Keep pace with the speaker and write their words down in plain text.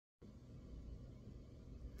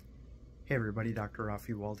Hey everybody, Dr.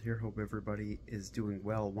 Raphi Wald here. Hope everybody is doing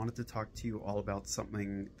well. Wanted to talk to you all about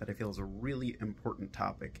something that I feel is a really important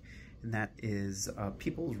topic, and that is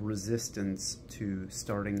people's resistance to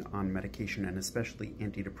starting on medication, and especially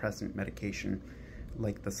antidepressant medication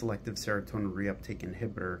like the Selective Serotonin Reuptake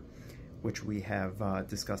Inhibitor, which we have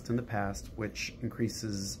discussed in the past, which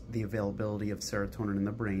increases the availability of serotonin in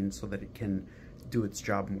the brain so that it can do its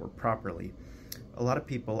job more properly. A lot of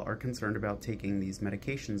people are concerned about taking these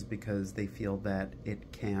medications because they feel that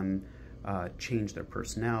it can change their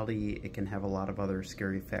personality, it can have a lot of other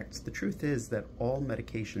scary effects. The truth is that all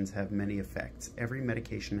medications have many effects. Every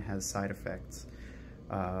medication has side effects,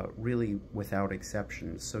 really without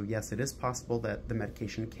exception. So yes, it is possible that the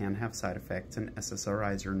medication can have side effects, and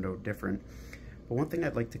SSRIs are no different. But one thing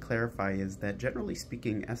I'd like to clarify is that generally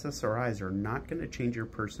speaking, SSRIs are not going to change your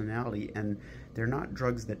personality, and they're not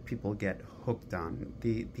drugs that people get hooked on.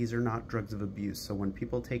 These are not drugs of abuse. So when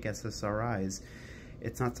people take SSRIs,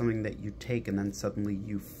 it's not something that you take and then suddenly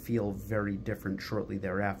you feel very different shortly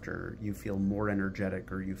thereafter. You feel more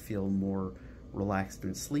energetic or you feel more relaxed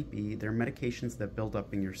and sleepy. They're medications that build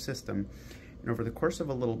up in your system. And over the course of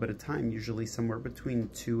a little bit of time, usually somewhere between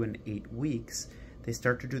 2 and 8 weeks, they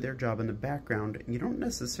start to do their job in the background, and you don't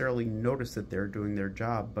necessarily notice that they're doing their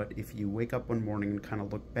job, but if you wake up one morning and kind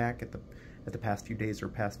of look back at the past few days or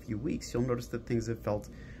past few weeks, you'll notice that things have felt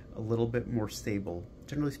a little bit more stable.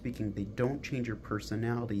 Generally speaking, they don't change your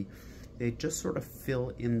personality. They just sort of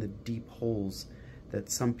fill in the deep holes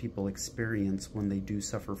that some people experience when they do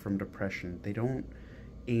suffer from depression. They don't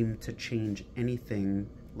aim to change anything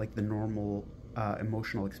like the normal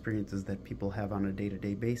emotional experiences that people have on a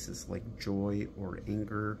day-to-day basis, like joy or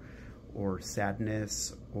anger or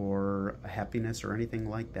sadness or happiness or anything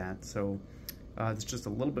like that. So it's just a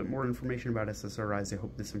little bit more information about SSRIs. I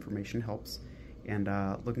hope this information helps, and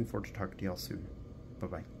looking forward to talking to y'all soon.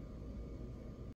 Bye-bye.